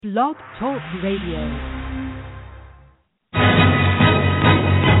Blog Talk Radio.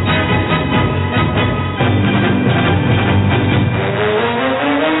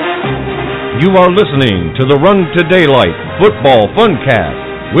 You are listening to the Run2Daylight Football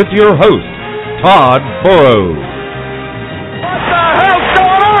Funcast with your host, Todd Burrows. What the hell's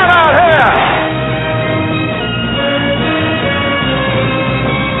going on out here?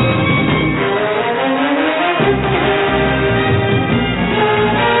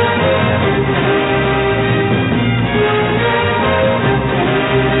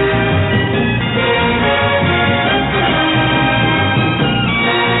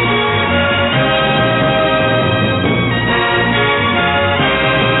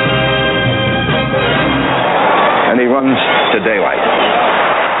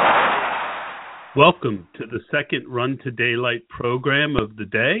 Welcome to the second Run2Daylight program of the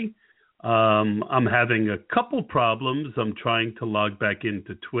day. I'm having a couple problems. I'm trying to log back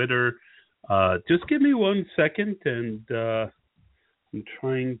into Twitter. Just give me 1 second, and I'm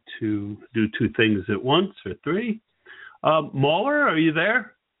trying to do two things at once, or three. Mauler, are you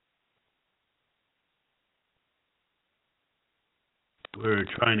there? We're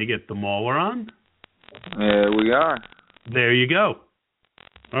trying to get the Mauler on. There we are. There you go.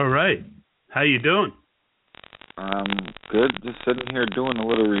 All right. How you doing? Good. Just sitting here doing a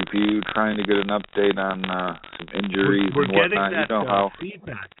little review, trying to get an update on some injuries we're and whatnot. Getting that, you know how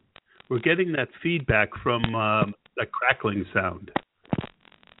feedback. We're getting that feedback from the crackling sound.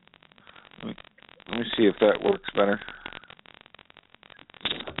 Let me see if that works better.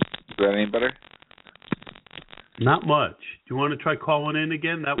 Is that any better? Not much. Do you want to try calling in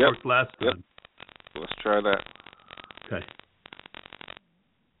again? That worked last time. Let's try that. Okay.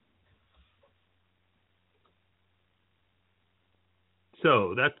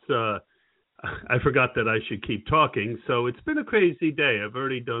 So that's, I forgot that I should keep talking. So it's been a crazy day. I've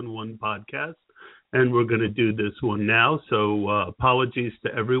already done one podcast, and we're going to do this one now. So apologies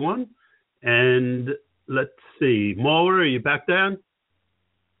to everyone. And let's see. Mauler, are you back down?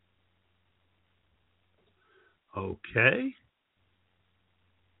 Okay.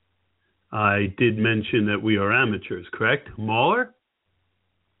 I did mention that we are amateurs, correct? Mauler?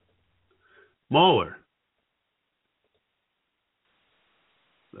 Mauler.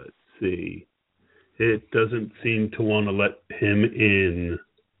 Let's see. It doesn't seem to want to let him in.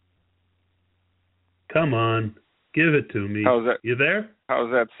 Come on. Give it to me. How's that? You there? How's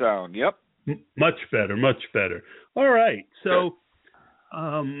that sound? Yep. Much better, much better. All right. So,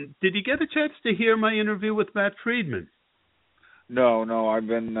 did you get a chance to hear my interview with Matt Friedman? No. I've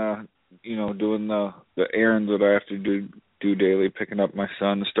been, doing the errands that I have to do daily, picking up my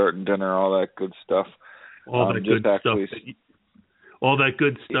son, starting dinner, all that good stuff. All that good stuff. All that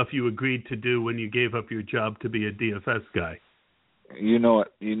good stuff you agreed to do when you gave up your job to be a DFS guy. You know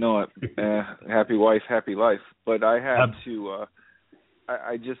it. Happy wife, happy life. But I had to.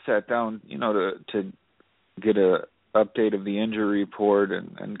 I just sat down, to get a update of the injury report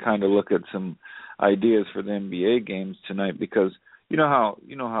and kind of look at some ideas for the NBA games tonight, because you know how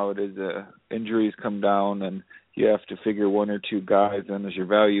it is. Injuries come down, and you have to figure one or two guys in as your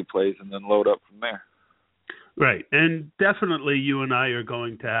value plays, and then load up from there. Right, and definitely you and I are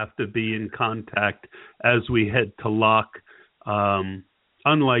going to have to be in contact as we head to lock. We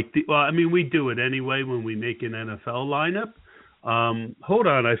do it anyway when we make an NFL lineup. Hold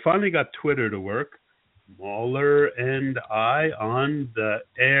on, I finally got Twitter to work. Mauler and I on the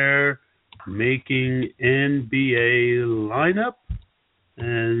air making NBA lineup,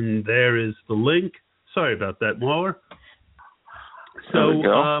 and there is the link. Sorry about that, Mauler.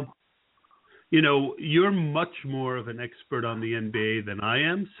 So, you're much more of an expert on the NBA than I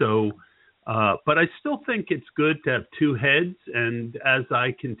am, but I still think it's good to have two heads, and as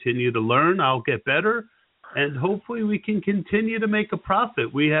I continue to learn, I'll get better, and hopefully we can continue to make a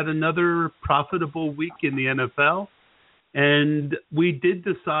profit. We had another profitable week in the NFL, and we did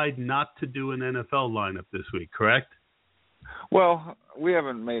decide not to do an NFL lineup this week, correct? Well, we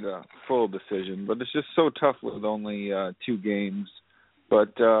haven't made a full decision, but it's just so tough with only 2 games. But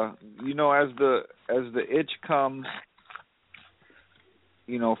as the itch comes,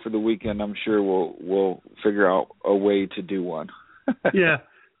 for the weekend, I'm sure we'll figure out a way to do one. Yeah,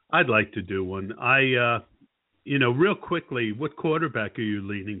 I'd like to do one. Real quickly, what quarterback are you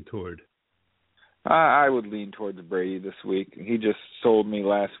leaning toward? I would lean towards Brady this week. He just sold me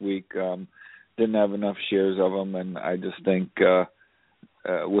last week. Didn't have enough shares of him, and I just think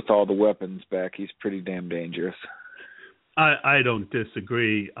with all the weapons back, he's pretty damn dangerous. I don't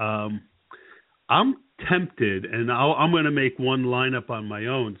disagree. I'm tempted, and I'm going to make one lineup on my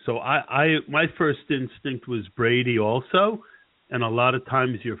own. So my first instinct was Brady also, and a lot of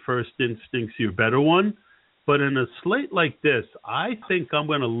times your first instinct's your better one. But in a slate like this, I think I'm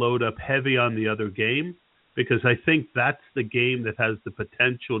going to load up heavy on the other game because I think that's the game that has the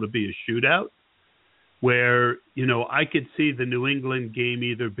potential to be a shootout where, I could see the New England game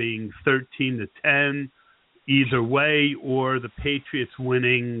either being 13-10 either way or the Patriots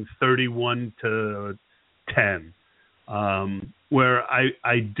winning 31-10. Where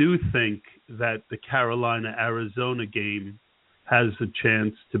I do think that the Carolina-Arizona game has a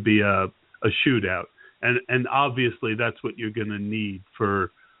chance to be a shootout. And obviously that's what you're going to need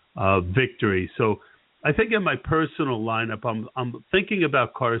for victory. So I think in my personal lineup, I'm thinking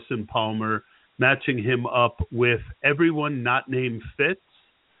about Carson Palmer, matching him up with everyone not named Fitz.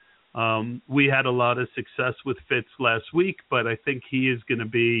 We had a lot of success with Fitz last week, but I think he is going to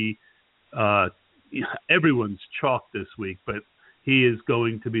be everyone's chalk this week, but he is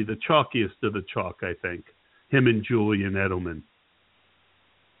going to be the chalkiest of the chalk, I think, him and Julian Edelman.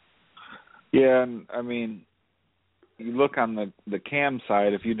 Yeah, and I mean, you look on the Cam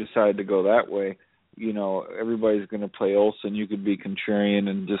side, if you decide to go that way, everybody's going to play Olsen. You could be contrarian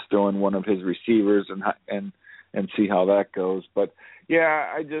and just throw in one of his receivers and see how that goes. But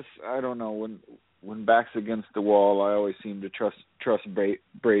yeah, I don't know, when back's against the wall, I always seem to trust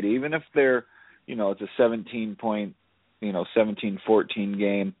Brady, even if they're, it's a 17-point, 17-14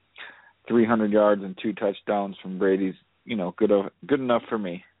 game, 300 yards and 2 touchdowns from Brady's, good enough for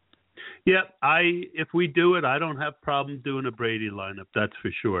me. Yeah, if we do it, I don't have problem doing a Brady lineup, that's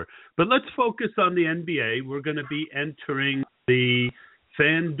for sure. But let's focus on the NBA. We're going to be entering the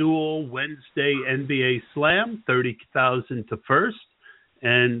FanDuel Wednesday NBA Slam, 30,000 to first.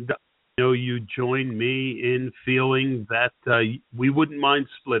 And I know you join me in feeling that we wouldn't mind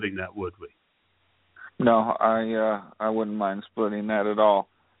splitting that, would we? No, I wouldn't mind splitting that at all.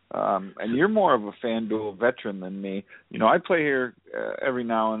 And you're more of a FanDuel veteran than me. I play here every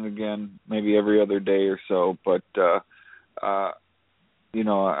now and again, maybe every other day or so. But I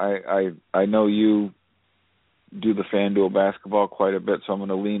know you do the FanDuel basketball quite a bit, so I'm going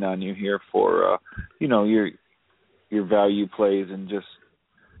to lean on you here for your value plays and just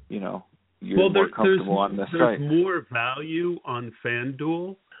you're more comfortable on this site. There's more value on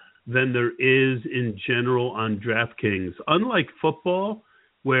FanDuel than there is in general on DraftKings. Unlike football,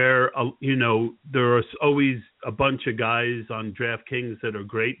 where, there are always a bunch of guys on DraftKings that are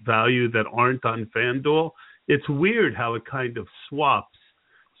great value that aren't on FanDuel. It's weird how it kind of swaps.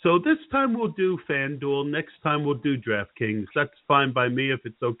 So this time we'll do FanDuel. Next time we'll do DraftKings. That's fine by me if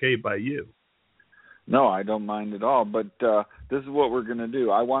it's okay by you. No, I don't mind at all. But this is what we're going to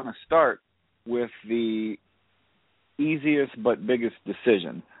do. I want to start with the easiest but biggest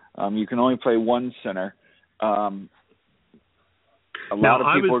decision. You can only play one center. A lot of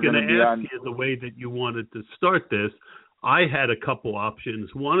people are going to be on. I was going to ask you the way that you wanted to start this. I had a couple options.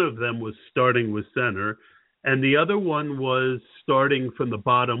 One of them was starting with center, and the other one was starting from the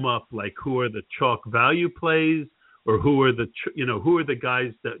bottom up, like who are the chalk value plays, or who are the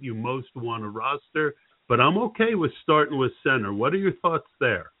guys that you most want to roster. But I'm okay with starting with center. What are your thoughts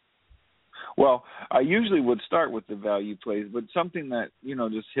there? Well, I usually would start with the value plays, but something that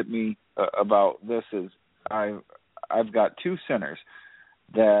just hit me about this is I've got 2 centers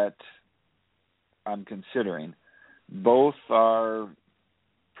that I'm considering. Both are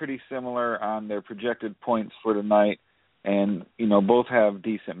pretty similar on their projected points for tonight, and both have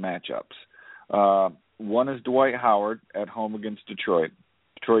decent matchups. One is Dwight Howard at home against Detroit.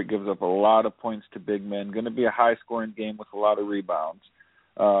 Detroit gives up a lot of points to big men. Going to be a high-scoring game with a lot of rebounds.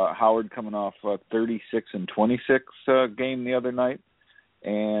 Howard coming off a 36-26 game the other night.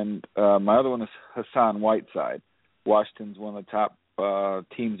 And my other one is Hassan Whiteside. Washington's one of the top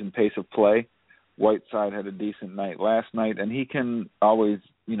teams in pace of play. Whiteside had a decent night last night, and he can always,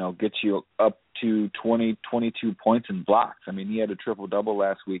 get you up to 20, 22 points in blocks. I mean, he had a triple-double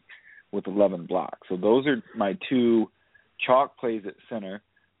last week with 11 blocks. So those are my 2 chalk plays at center.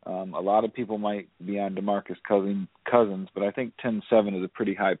 A lot of people might be on DeMarcus Cousins, but I think 10-7 is a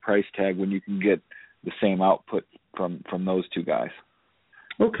pretty high price tag when you can get the same output from those 2 guys.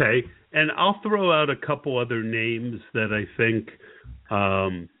 Okay, and I'll throw out a couple other names that I think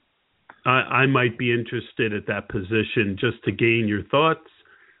I might be interested at that position just to gain your thoughts.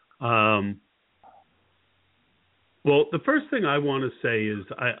 Well, the first thing I want to say is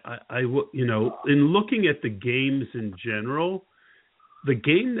in looking at the games in general, the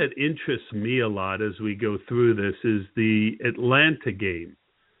game that interests me a lot as we go through this is the Atlanta game.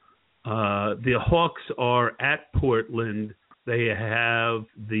 The Hawks are at Portland. They have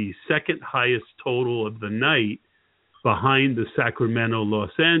the second highest total of the night behind the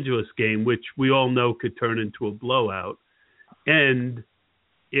Sacramento-Los Angeles game, which we all know could turn into a blowout. and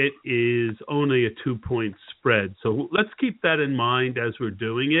it is only a 2-point spread. So let's keep that in mind as we're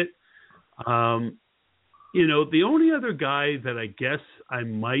doing it. The only other guy that I guess I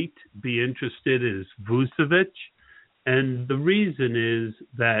might be interested in is Vucevic. And the reason is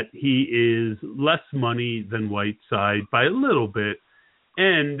that he is less money than Whiteside by a little bit.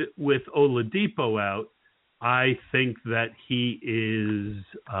 And with Oladipo out, I think that he is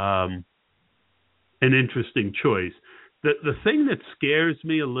an interesting choice. The thing that scares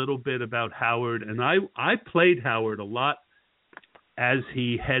me a little bit about Howard, and I played Howard a lot as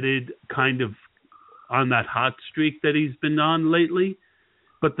he headed kind of on that hot streak that he's been on lately.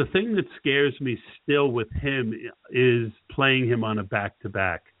 But the thing that scares me still with him is playing him on a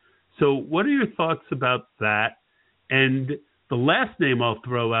back-to-back. So what are your thoughts about that? And the last name I'll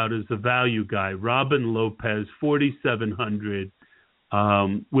throw out is the value guy, Robin Lopez, 4,700.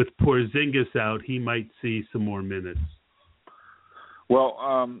 With Porzingis out, he might see some more minutes. Well,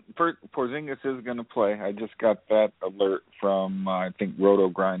 Porzingis is going to play. I just got that alert from, I think, Roto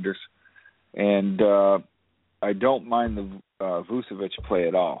Grinders. And I don't mind the Vucevic play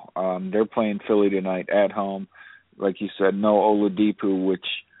at all. They're playing Philly tonight at home. Like you said, no Oladipo, which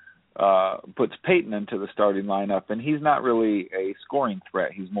puts Peyton into the starting lineup. And he's not really a scoring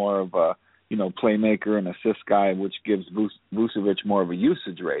threat. He's more of a, playmaker and assist guy, which gives Vucevic more of a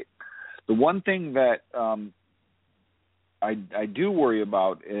usage rate. The one thing that I do worry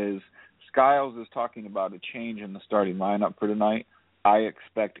about is Skiles is talking about a change in the starting lineup for tonight. I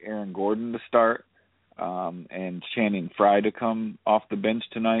expect Aaron Gordon to start and Channing Frye to come off the bench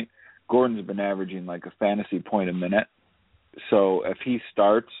tonight. Gordon's been averaging like a fantasy point a minute. So if he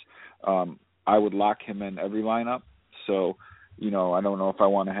starts, I would lock him in every lineup. So, I don't know if I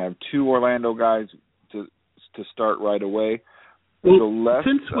want to have two Orlando guys to start right away. Well,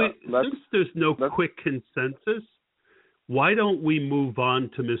 since there's no quick consensus, why don't we move on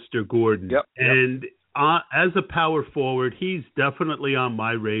to Mr. Gordon? Yep. And as a power forward, he's definitely on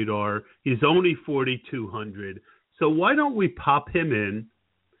my radar. He's only 4,200. So why don't we pop him in?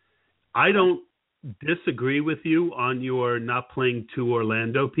 I don't disagree with you on your not playing two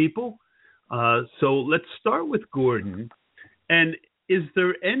Orlando people. So let's start with Gordon. And is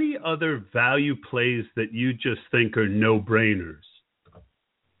there any other value plays that you just think are no-brainers?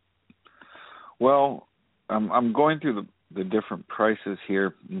 Well, I'm going through the different prices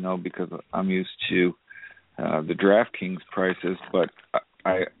here, because I'm used to the DraftKings prices, but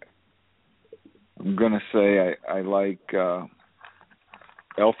I'm going to say I like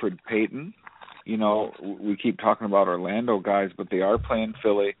Elfrid Payton. We keep talking about Orlando guys, but they are playing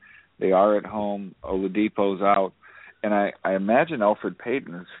Philly. They are at home. Oladipo's out. And I imagine Elfrid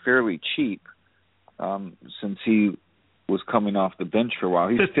Payton is fairly cheap since he was coming off the bench for a while.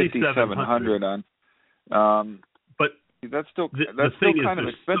 He's 5,700 on. But that's still kind of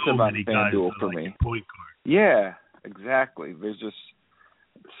expensive on FanDuel for me. Point guard. Yeah, exactly. There's just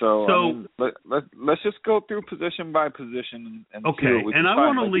let's just go through position by position and okay. See what we can and I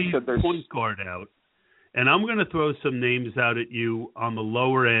find. want to leave point guard out, and I'm going to throw some names out at you on the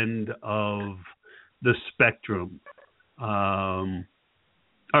lower end of the spectrum. All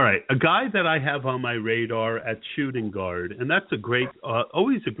right, a guy that I have on my radar at shooting guard, and that's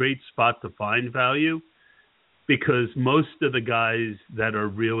always a great spot to find value, because most of the guys that are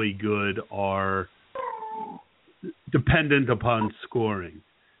really good are dependent upon scoring.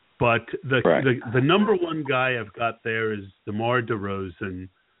 But the number one guy I've got there is DeMar DeRozan.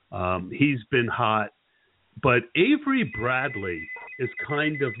 He's been hot. But Avery Bradley is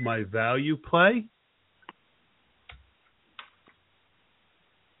kind of my value play.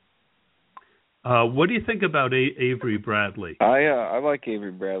 What do you think about Avery Bradley? I like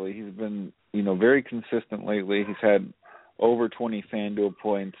Avery Bradley. He's been, very consistent lately. He's had over 20 FanDuel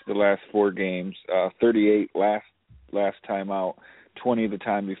points the last 4 games, 38 last time out, 20 the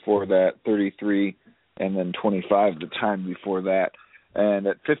time before that, 33, and then 25 the time before that. And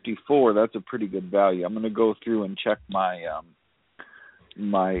at 54, that's a pretty good value. I'm going to go through and check my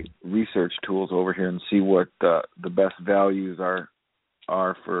my research tools over here and see what the best values are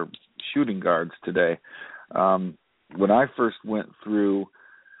for shooting guards today. When I first went through,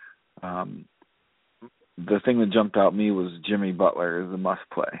 the thing that jumped out at me was Jimmy Butler is a must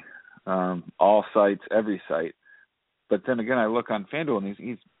play. All sites, every site. But then again, I look on FanDuel and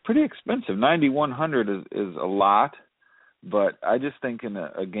he's pretty expensive. 9,100 is a lot, but I just think in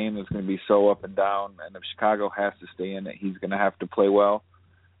a game that's going to be so up and down, and if Chicago has to stay in it, he's going to have to play well.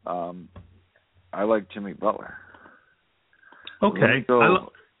 I like Jimmy Butler. Okay.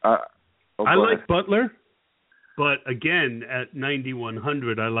 I like Butler, but again, at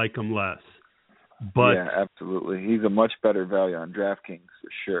 9,100, I like him less. But yeah, absolutely. He's a much better value on DraftKings for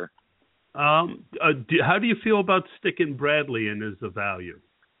sure. how do you feel about sticking Bradley in as a value?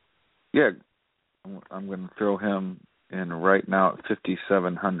 Yeah, I'm going to throw him in right now at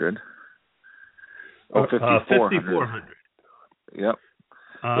 5,700. Oh, 5,400. Yep.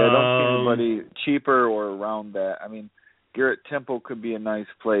 Yeah, I don't see anybody cheaper or around that. I mean, Garrett Temple could be a nice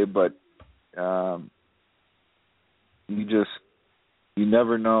play, but you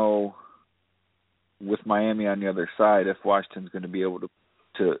never know with Miami on the other side if Washington's going to be able to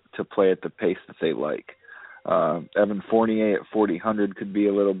play at the pace that they like. Evan Fournier at 4,000 could be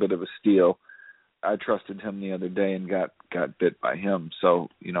a little bit of a steal. I trusted him the other day and got bit by him, so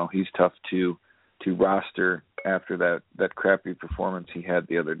he's tough to roster after that crappy performance he had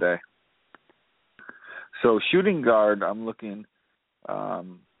the other day. So shooting guard, I'm looking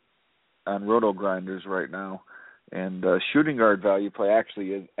on Roto Grinders right now, and shooting guard value play actually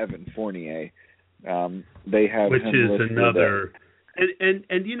is Evan Fournier. They have which him is another. And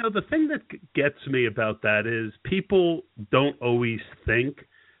the thing that gets me about that is people don't always think,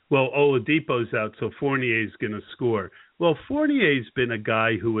 well, Oladipo's out, so Fournier's going to score. Well, Fournier's been a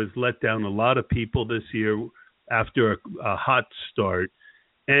guy who has let down a lot of people this year after a hot start.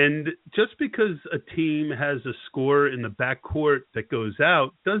 And just because a team has a scorer in the backcourt that goes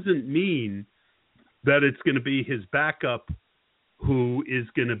out doesn't mean that it's going to be his backup who is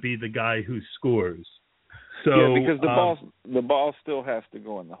going to be the guy who scores. So, yeah, because the ball still has to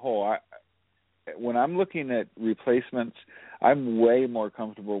go in the hole. When I'm looking at replacements, I'm way more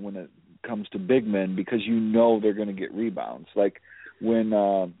comfortable when it comes to big men because they're going to get rebounds. Like when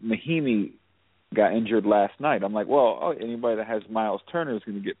Mahimi got injured last night, I'm like, anybody that has Miles Turner is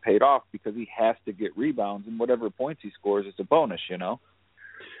going to get paid off because he has to get rebounds, and whatever points he scores is a bonus,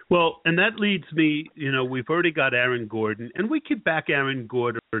 Well, and that leads me, we've already got Aaron Gordon, and we could back Aaron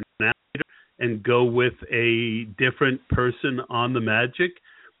Gordon now and go with a different person on the Magic.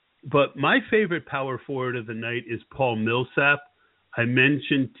 But my favorite power forward of the night is Paul Millsap. I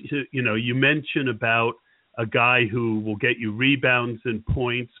mentioned, you mentioned about a guy who will get you rebounds and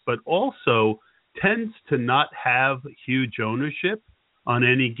points, but also tends to not have huge ownership on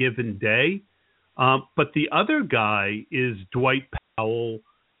any given day. But the other guy is Dwight Powell.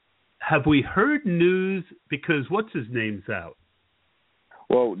 Have we heard news? Because what's his name's out?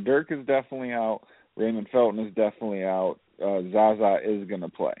 Well, Dirk is definitely out. Raymond Felton is definitely out. Zaza is going to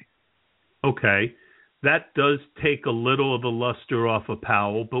play. Okay. That does take a little of the luster off of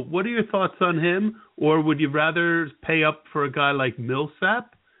Powell, but what are your thoughts on him? Or would you rather pay up for a guy like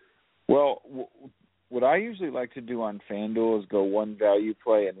Millsap? Well, what I usually like to do on Fanduel is go one value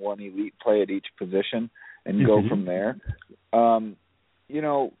play and one elite play at each position and go from there.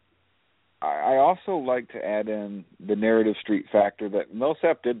 I also like to add in the narrative street factor that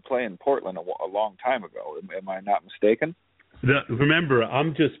Millsap did play in Portland a long time ago. Am I not mistaken? Remember,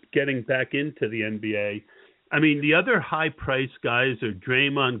 I'm just getting back into the NBA. I mean, the other high-priced guys are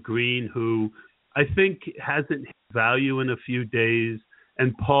Draymond Green, who I think hasn't hit value in a few days,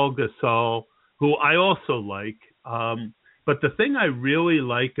 and Paul Gasol, who I also like. But the thing I really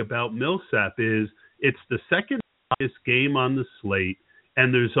like about Millsap is it's the second highest game on the slate,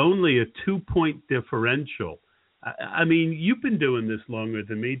 and there's only a 2-point differential. I mean, you've been doing this longer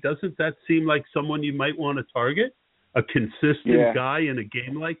than me. Doesn't that seem like someone you might want to target? A consistent guy in a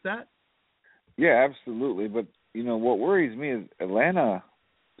game like that? Yeah, absolutely. But, what worries me is Atlanta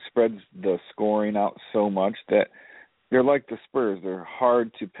spreads the scoring out so much that they're like the Spurs. They're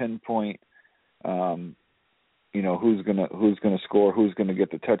hard to pinpoint, who's gonna score, who's gonna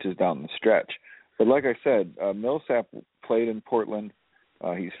get the touches down the stretch. But like I said, Millsap played in Portland.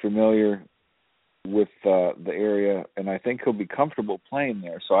 He's familiar with the area, and I think he'll be comfortable playing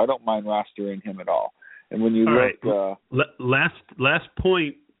there. So I don't mind rostering him at all. And when you look, last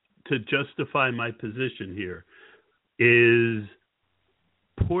point to justify my position here is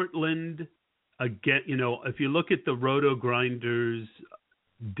Portland again. If you look at the Roto Grinders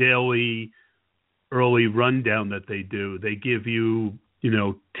daily early rundown that they do, they give you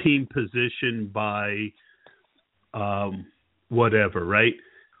team position by whatever, right?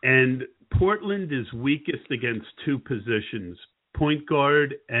 And Portland is weakest against two positions: point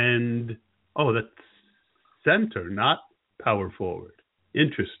guard and that's center, not power forward.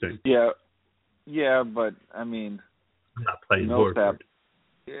 Interesting. Yeah, but I mean, I'm not playing Millsap.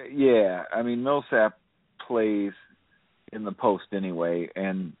 Yeah, I mean Millsap plays in the post anyway,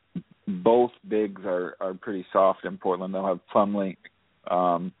 and both bigs are pretty soft in Portland. They'll have Plumlee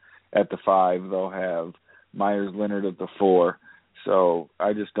at the 5. They'll have Myers Leonard at the 4. So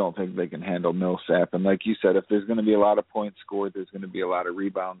I just don't think they can handle Millsap. And like you said, if there's going to be a lot of points scored, there's going to be a lot of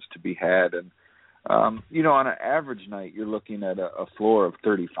rebounds to be had. And On an average night, you're looking at a floor of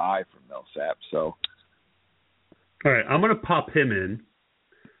 35 for Millsap. So, all right, I'm going to pop him in,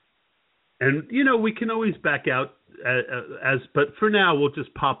 and we can always back out but for now we'll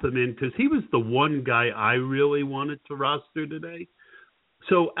just pop him in because he was the one guy I really wanted to roster today.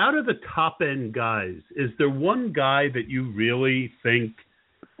 So, out of the top end guys, is there one guy that you really think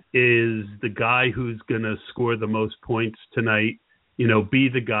is the guy who's going to score the most points tonight? Be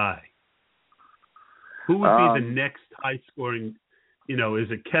the guy. Who would be the next high-scoring?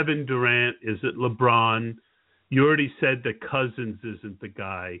 Is it Kevin Durant? Is it LeBron? You already said that Cousins isn't the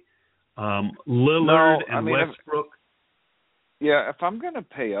guay. Lillard and Westbrook. If I'm going to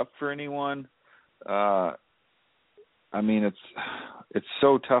pay up for anyone, it's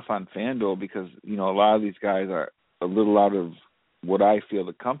so tough on Fanduel because a lot of these guys are a little out of what I feel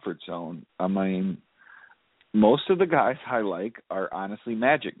the comfort zone. I mean, most of the guys I like are honestly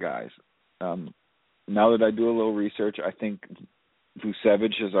Magic guys. Now that I do a little research, I think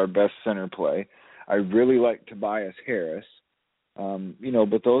Vucevic is our best center play. I really like Tobias Harris,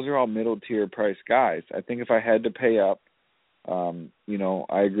 but those are all middle-tier price guys. I think if I had to pay up,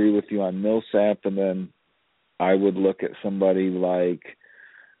 I agree with you on Millsap, and then I would look at somebody like,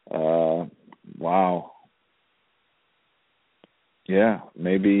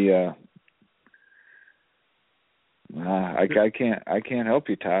 maybe. I can't help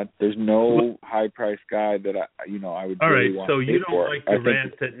you, Todd. There's no high price guy that I would. All really right, want so to pay you don't for. like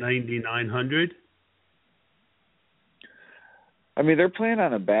Durant at 9,900? I mean, they're playing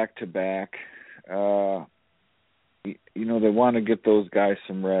on a back-to-back. They want to get those guys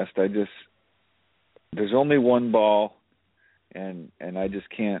some rest. There's only one ball, and I just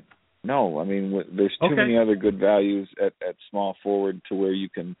can't. No, I mean, there's too many other good values at small forward to where you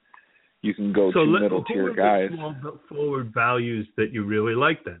can go to middle tier guys. So who are the small forward values that you really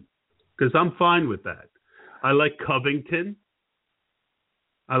like then? Because I'm fine with that. I like Covington.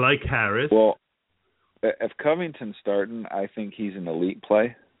 I like Harris. Well, if Covington's starting, I think he's an elite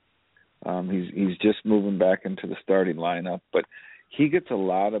play. He's just moving back into the starting lineup, but he gets a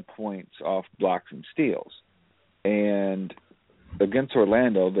lot of points off blocks and steals. And against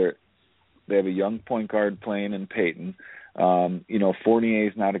Orlando, they have a young point guard playing in Peyton. Fournier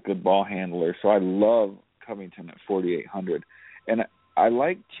is not a good ball handler, so I love Covington at 4,800. And I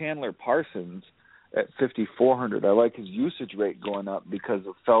like Chandler Parsons at 5,400. I like his usage rate going up because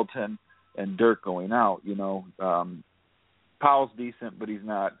of Felton and Dirk going out. Powell's decent, but he's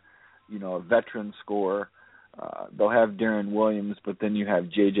not, a veteran scorer. They'll have Darren Williams, but then you have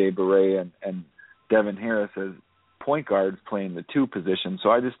J.J. Barea and Devin Harris as point guards playing the two positions.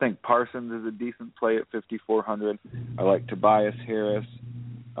 So I just think Parsons is a decent play at 5,400. I like Tobias Harris.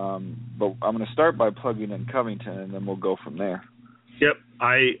 But I'm going to start by plugging in Covington, and then we'll go from there. Yep,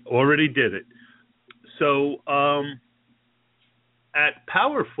 I already did it. So at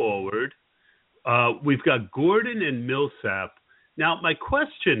power forward, we've got Gordon and Millsap. Now, my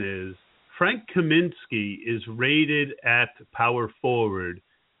question is, Frank Kaminsky is rated at power forward,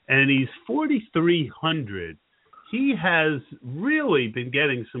 and he's 4,300. He has really been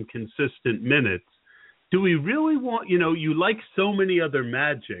getting some consistent minutes. Do we really want, you like so many other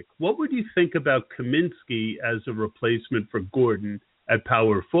Magic. What would you think about Kaminsky as a replacement for Gordon at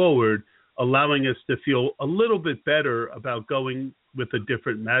power forward, allowing us to feel a little bit better about going with a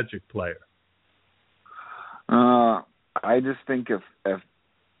different Magic player? I just think if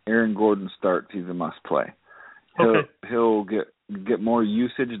Aaron Gordon starts, he's a must-play. He'll get more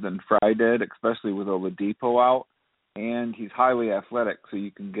usage than Fry did, especially with Oladipo out, and he's highly athletic, so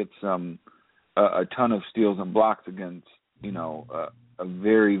you can get a ton of steals and blocks against a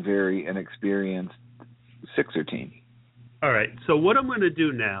very, very inexperienced Sixer team. All right, so what I'm going to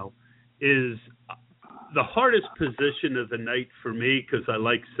do now is the hardest position of the night for me, because I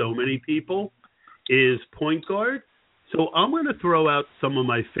like so many people, is point guard. So I'm going to throw out some of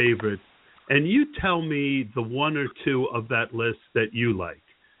my favorites, and you tell me the one or two of that list that you like.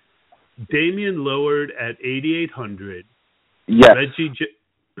 Damian Lillard at 8,800. Yes. Reggie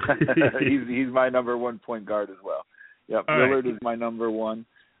he's my number one point guard as well. Yep, all Lillard right. is my number one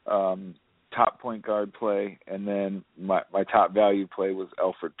top point guard play, and then my top value play was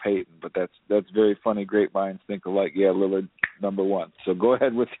Elfrid Payton. But that's very funny. Great minds think alike. Yeah, Lillard number one. So go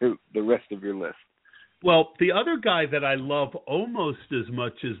ahead with the rest of your list. Well, the other guy that I love almost as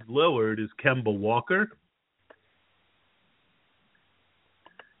much as Lillard is Kemba Walker.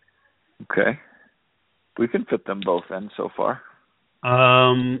 Okay. We can fit them both in so far.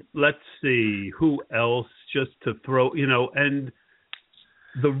 Let's see. Who else just to throw, and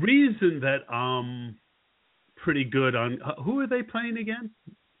the reason that I'm pretty good on, who are they playing again?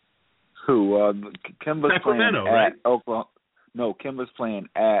 Who? Kimba's Sacramento, playing right? at Oklahoma. No, Kimba's playing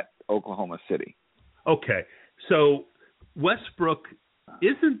at Oklahoma City. Okay. So Westbrook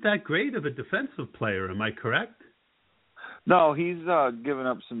isn't that great of a defensive player, am I correct? No, he's given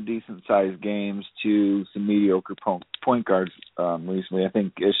up some decent-sized games to some mediocre point guards recently. I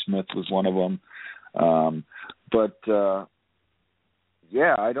think Ish Smith was one of them.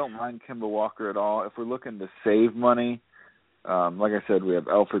 Yeah, I don't mind Kemba Walker at all. If we're looking to save money, like I said, we have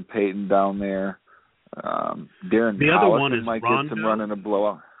Alfred Payton down there. Darren the other one Collison is might Rondo. get some run in a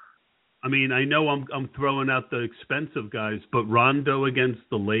blowout. I mean, I know I'm throwing out the expensive guys, but Rondo against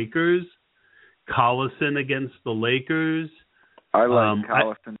the Lakers, Collison against the Lakers. I like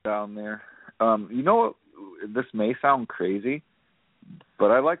Collison down there. You know what? This may sound crazy,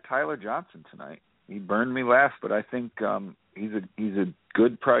 but I like Tyler Johnson tonight. He burned me last, but I think he's a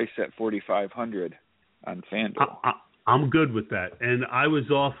good price at $4,500 on FanDuel. I'm good with that, and I was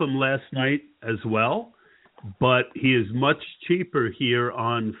off him last night as well. But he is much cheaper here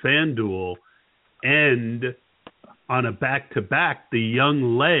on FanDuel, and on a back-to-back, the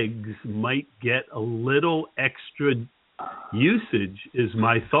young legs might get a little extra usage, is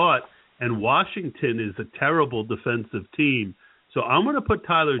my thought. And Washington is a terrible defensive team, so I'm going to put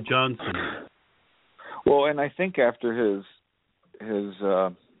Tyler Johnson in. Well, and I think after his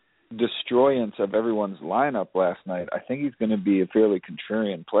destroyance of everyone's lineup last night, I think he's going to be a fairly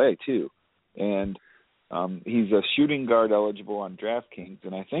contrarian play too, and he's a shooting guard eligible on DraftKings,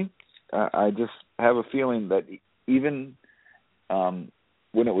 and I think I just have a feeling that even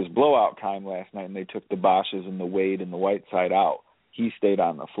when it was blowout time last night and they took the Bosches and the Wade and the Whiteside out, he stayed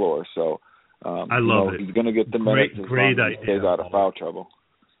on the floor. So I love it. He's going to get the minutes as long as he stays out of foul trouble.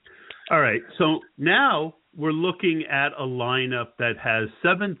 All right, so now we're looking at a lineup that has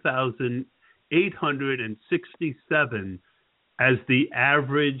 7,867 as the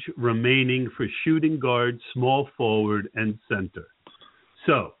average remaining for shooting guard, small forward, and center.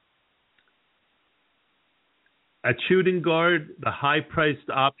 So, at shooting guard, the high-priced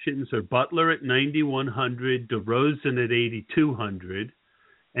options are Butler at $9,100, DeRozan at $8,200,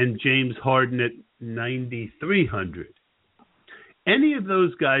 and James Harden at $9,300. Any of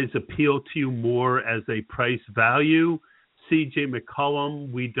those guys appeal to you more as a price value? C.J.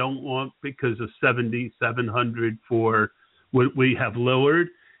 McCollum, we don't want because of $7,700 for what we have lowered.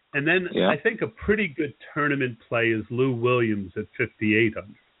 And then I think a pretty good tournament play is Lou Williams at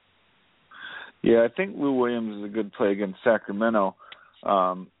 $5,800. Yeah, I think Lou Williams is a good play against Sacramento.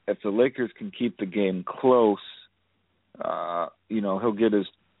 If the Lakers can keep the game close, he'll get his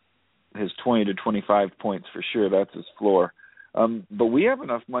 20 to 25 points for sure. That's his floor. But we have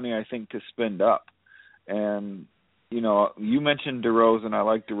enough money, I think, to spend up. And, you mentioned DeRozan. I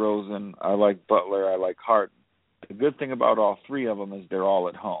like DeRozan. I like Butler. I like Harden. The good thing about all three of them is they're all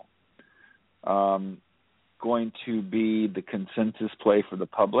at home. Going to be the consensus play for the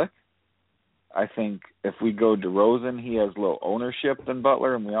public. I think if we go DeRozan, he has low ownership than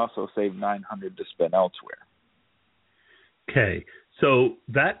Butler, and we also save $900 to spend elsewhere. Okay, so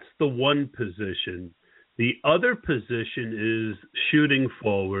that's the one position. The other position is shooting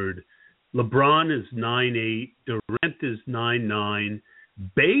forward. LeBron is 9'8", Durant is 9'9",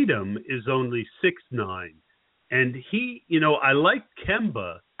 Batum is only 6'9". And he, I like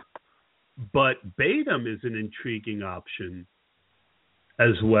Kemba, but Batum is an intriguing option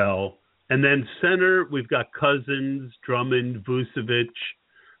as well. And then center, we've got Cousins, Drummond, Vucevic,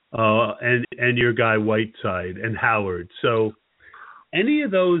 and your guy Whiteside and Howard. So any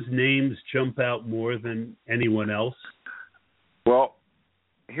of those names jump out more than anyone else? Well,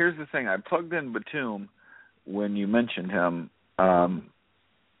 here's the thing. I plugged in Batum when you mentioned him.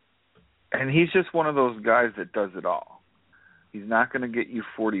 And he's just one of those guys that does it all. He's not going to get you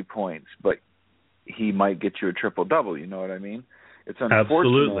 40 points, but he might get you a triple-double. You know what I mean? It's unfortunate.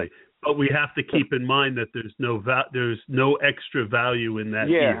 Absolutely. But we have to keep in mind that there's no extra value in that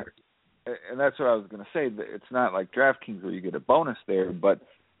year. And that's what I was going to say. It's not like DraftKings where you get a bonus there, but,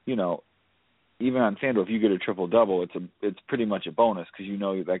 even on FanDuel, if you get a triple-double, it's pretty much a bonus because you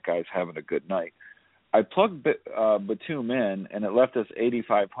know that guy's having a good night. I plugged Batum in, and it left us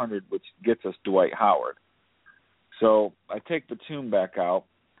 $8,500, which gets us Dwight Howard. So I take Batum back out.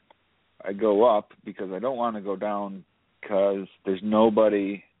 I go up because I don't want to go down because there's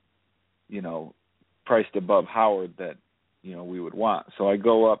nobody, priced above Howard that, we would want. So I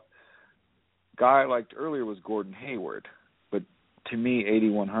go up. Guy I liked earlier was Gordon Hayward, but to me,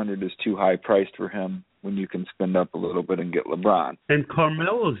 $8,100 is too high priced for him when you can spend up a little bit and get LeBron. And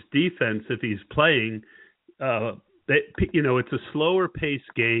Carmelo's defense, if he's playing, it's a slower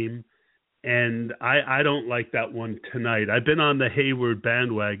paced game. And I don't like that one tonight. I've been on the Hayward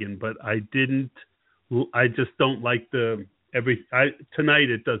bandwagon, but I just don't like tonight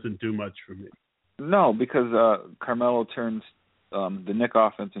it doesn't do much for me. No, because Carmelo turns the Knick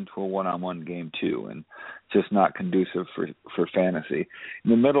offense into a one-on-one game too, and it's just not conducive for fantasy. In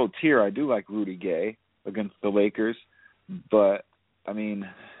the middle tier, I do like Rudy Gay against the Lakers, but I mean,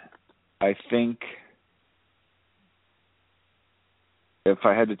 I think if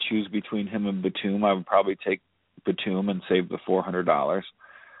I had to choose between him and Batum, I would probably take Batum and save the $400.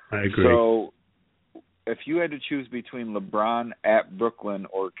 I agree. So if you had to choose between LeBron at Brooklyn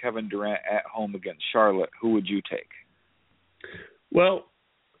or Kevin Durant at home against Charlotte, who would you take? Well,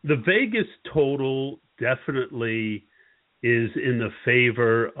 the Vegas total definitely is in the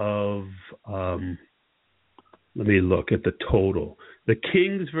favor of, let me look at the total. The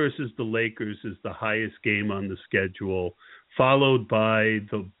Kings versus the Lakers is the highest game on the schedule, followed by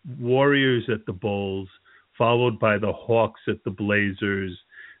the Warriors at the Bulls, followed by the Hawks at the Blazers,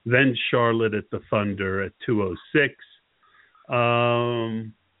 then Charlotte at the Thunder at 206.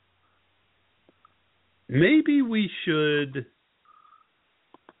 Maybe we should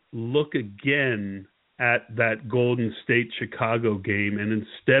look again at that Golden State-Chicago game, and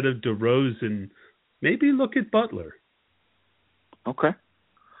instead of DeRozan, maybe look at Butler. Okay.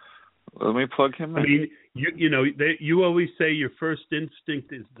 Let me plug him in. I mean, you always say your first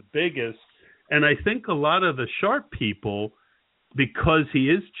instinct is the biggest, and I think a lot of the sharp people, because he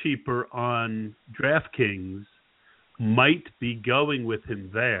is cheaper on DraftKings, might be going with him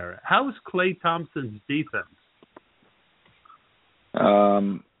there. How's Klay Thompson's defense?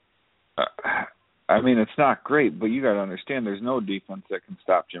 I mean, it's not great, but you got to understand there's no defense that can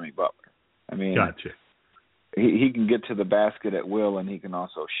stop Jimmy Butler. I mean, gotcha. He can get to the basket at will, and he can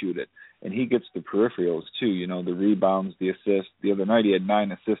also shoot it. And he gets the peripherals, too, the rebounds, the assists. The other night he had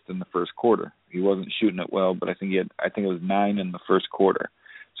 9 assists in the first quarter. He wasn't shooting it well, but I think it was 9 in the first quarter.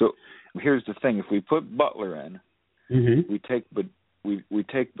 So here's the thing. If we put Butler in, we take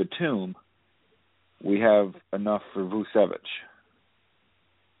Batum, we have enough for Vucevic.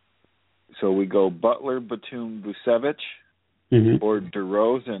 So we go Butler, Batum, Vucevic, or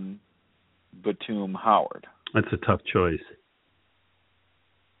DeRozan, Batum, Howard. That's a tough choice.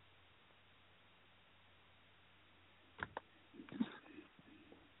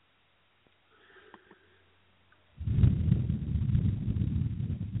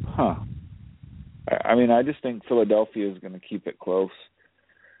 I mean, I just think Philadelphia is going to keep it close.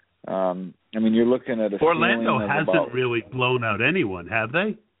 I mean, you're looking at Orlando hasn't really blown out anyone, have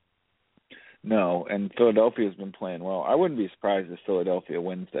they? No, and Philadelphia's been playing well. I wouldn't be surprised if Philadelphia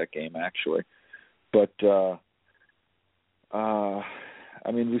wins that game, actually. But, I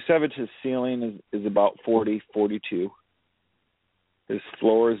mean, Vucevic's ceiling is about 40, 42. His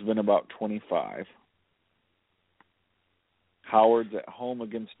floor has been about 25. Howard's at home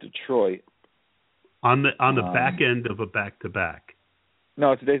against Detroit. On the back end of a back-to-back.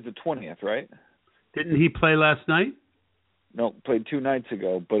 No, today's the 20th, right? Didn't he play last night? No, played 2 nights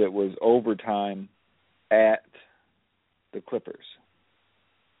ago, but it was overtime at the Clippers.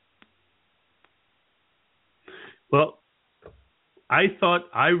 Well, I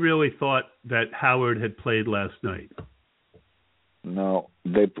really thought that Howard had played last night. No,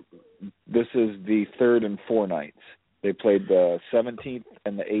 this is the 3rd and 4 nights. They played the 17th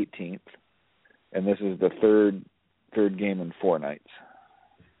and the 18th, and this is the third game in 4 nights.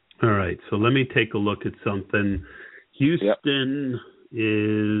 All right, so let me take a look at something. Houston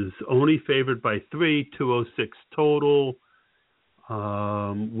is only favored by 3, 206 total.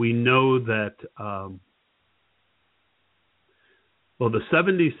 We know that, the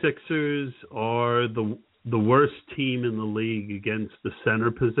 76ers are the worst team in the league against the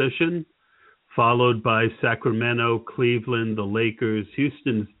center position, followed by Sacramento, Cleveland, the Lakers.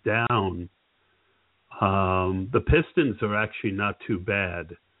 Houston's down. The Pistons are actually not too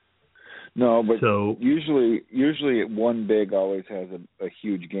bad. No, but usually one big always has a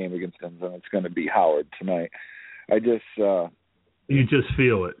huge game against them, and it's going to be Howard tonight. You just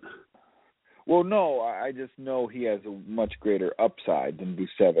feel it. Well, no, I just know he has a much greater upside than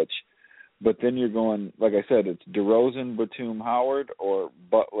Vucevic. But then you're going, like I said, it's DeRozan, Batum, Howard, or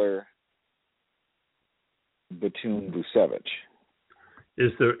Butler, Batum, Vucevic.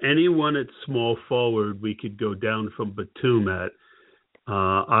 Is there anyone at small forward we could go down from Batum at?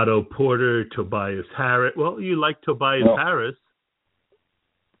 Otto Porter, Tobias Harris. Well, you like Tobias Harris.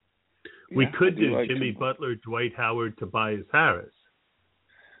 We could do like Jimmy Butler, Dwight Howard, Tobias Harris.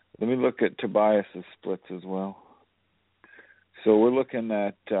 Let me look at Tobias's splits as well. So we're looking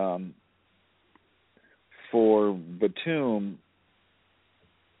at, for Batum,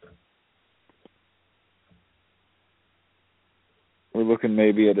 we're looking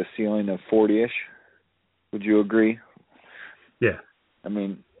maybe at a ceiling of 40-ish. Would you agree? Yeah. I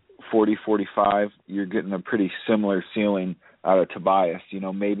mean, 40, 45, you're getting a pretty similar ceiling out of Tobias.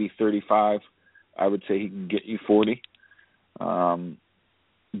 Maybe 35. I would say he can get you 40. Do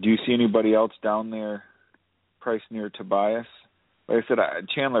you see anybody else down there priced near Tobias? Like I said,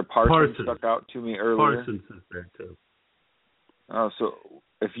 Chandler Parsons stuck out to me earlier. Parsons is there too. So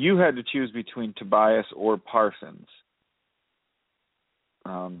if you had to choose between Tobias or Parsons,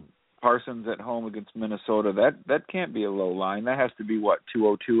 Parsons at home against Minnesota, that can't be a low line. That has to be,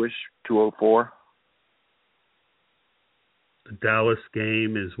 202-ish, 204? The Dallas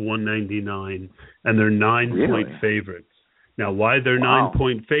game is 199, and they're 9-point favorites. Now, why they're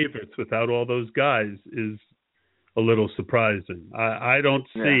 9-point favorites without all those guys is a little surprising. I don't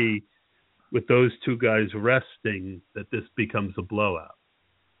see, with those two guys resting, that this becomes a blowout.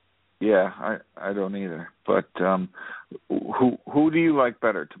 Yeah, I don't either. But who do you like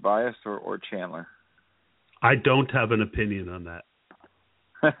better, Tobias or Chandler? I don't have an opinion on that.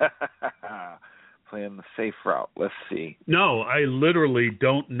 Playing the safe route. Let's see. No, I literally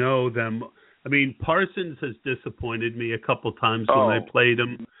don't know them. I mean, Parsons has disappointed me a couple times when I played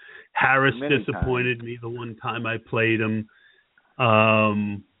him. Harris disappointed me the one time I played him.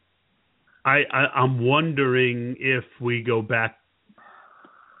 I'm wondering if we go back.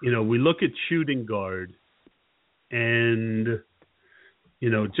 We look at shooting guard and,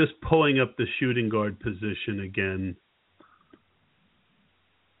 just pulling up the shooting guard position again.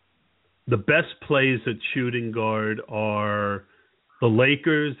 The best plays at shooting guard are the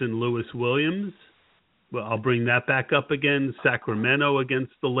Lakers and Lewis Williams. Well, I'll bring that back up again. Sacramento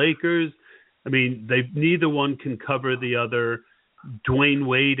against the Lakers. I mean, neither one can cover the other. Dwayne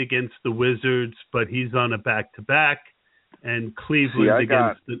Wade against the Wizards, but he's on a back-to-back. And Cleveland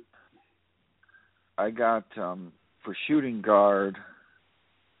I got for shooting guard,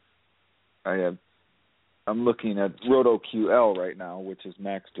 I'm looking at RotoQL right now, which is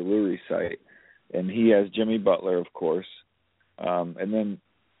Max Delurie's site, and he has Jimmy Butler, of course. And then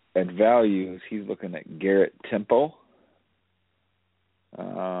at values, he's looking at Garrett Temple.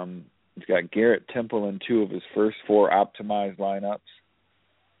 He's got Garrett Temple in 2 of his first 4 optimized lineups.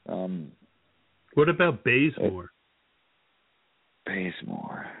 What about Bazemore?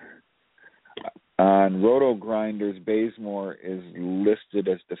 Bazemore. On Roto Grinders, Bazemore is listed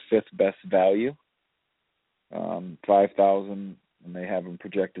as the 5th best value, 5,000, and they have him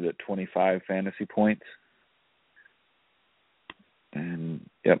projected at 25 fantasy points. And,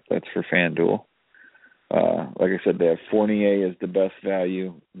 that's for Fanduel. Like I said, they have Fournier as the best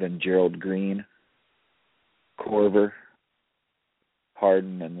value, then Gerald Green, Korver,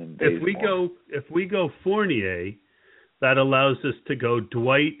 Harden, and then Bazemore. If we go Fournier, that allows us to go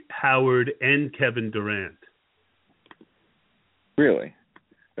Dwight, Howard, and Kevin Durant. Really?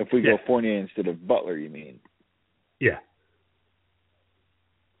 If we go Fournier instead of Butler, you mean? Yeah.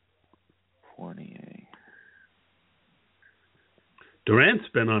 Fournier. Durant's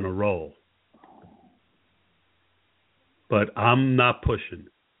been on a roll. But I'm not pushing.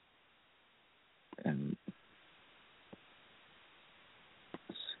 And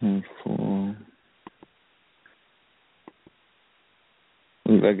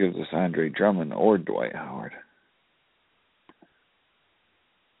that gives us Andre Drummond or Dwight Howard.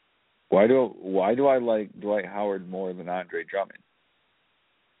 Why do I like Dwight Howard more than Andre Drummond?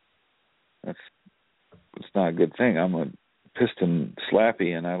 It's not a good thing. I'm a Piston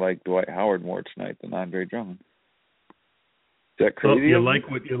slappy, and I like Dwight Howard more tonight than Andre Drummond. Is that crazy? Well, you like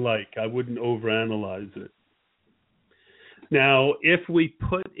what you like. I wouldn't overanalyze it. Now, if we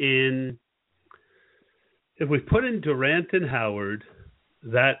put in Durant and Howard,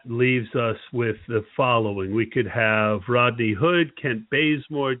 that leaves us with the following. We could have Rodney Hood, Kent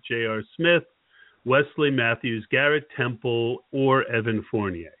Bazemore, J.R. Smith, Wesley Matthews, Garrett Temple, or Evan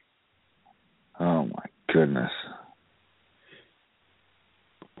Fournier. Oh, my goodness.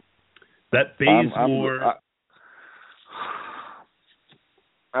 That Bazemore...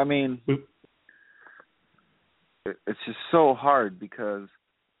 I mean, it's just so hard because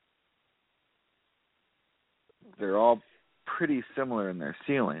they're all pretty similar in their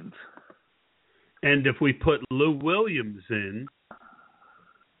ceilings. And if we put Lou Williams in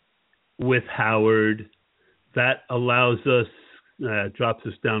with Howard, that allows us, drops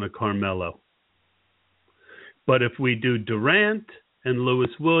us down to Carmelo. But if we do Durant and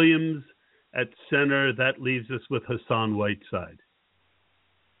Lewis Williams at center, that leaves us with Hassan Whiteside.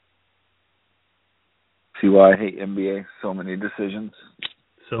 See why I hate NBA? So many decisions.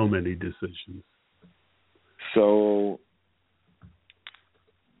 So many decisions. So,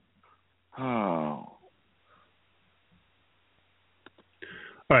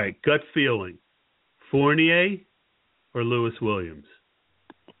 All right, gut feeling. Fournier or Lewis Williams?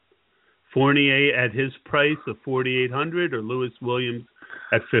 Fournier at his price of $4,800 or Lewis Williams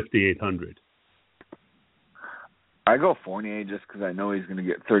at $5,800? I go Fournier just because I know he's going to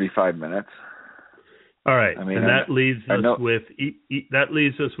get 35 minutes. All right, and that leaves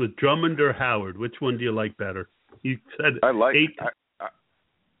us with Drummond or Howard. Which one do you like better? You said I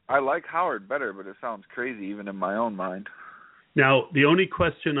like Howard better, but it sounds crazy even in my own mind. Now, the only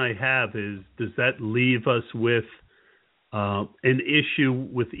question I have is, does that leave us with an issue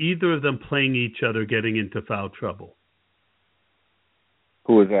with either of them playing each other getting into foul trouble?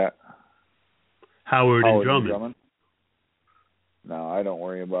 Who is that? Howard and Drummond. No, I don't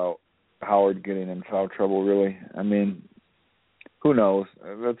worry about Howard getting in foul trouble, really. I mean, who knows?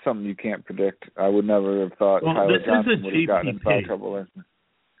 That's something you can't predict. I would never have thought Tyler Johnson would have gotten in foul trouble.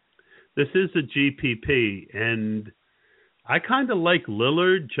 This is a GPP, and I kind of like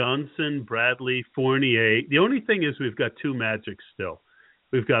Lillard, Johnson, Bradley, Fournier. The only thing is we've got two Magic still.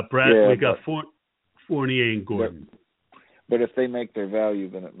 We've got Fournier and Gordon. But if they make their value,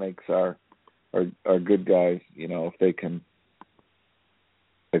 then it makes our good guys, if they can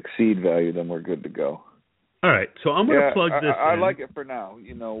exceed value, then we're good to go. All right, so I'm going to plug this in. I like it for now.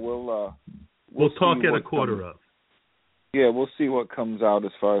 We'll talk at a quarter of. Yeah, we'll see what comes out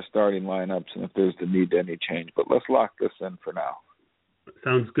as far as starting lineups and if there's the need to any change. But let's lock this in for now.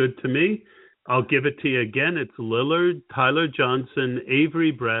 Sounds good to me. I'll give it to you again. It's Lillard, Tyler Johnson,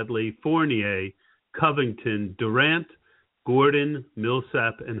 Avery Bradley, Fournier, Covington, Durant, Gordon,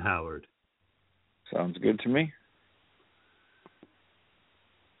 Millsap, and Howard. Sounds good to me.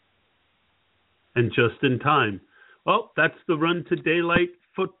 And just in time. Well, that's the Run2Daylight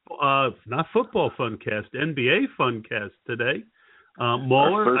football, not football funcast, NBA funcast today.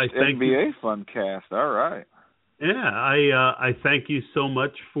 Mauler, our first NBA funcast. All right. Yeah, I thank you so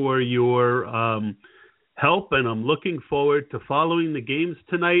much for your help, and I'm looking forward to following the games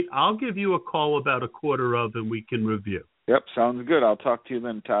tonight. I'll give you a call about a quarter of, and we can review. Yep, sounds good. I'll talk to you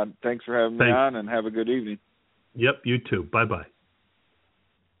then, Todd. Thanks for having me on, and have a good evening. Yep, you too. Bye-bye.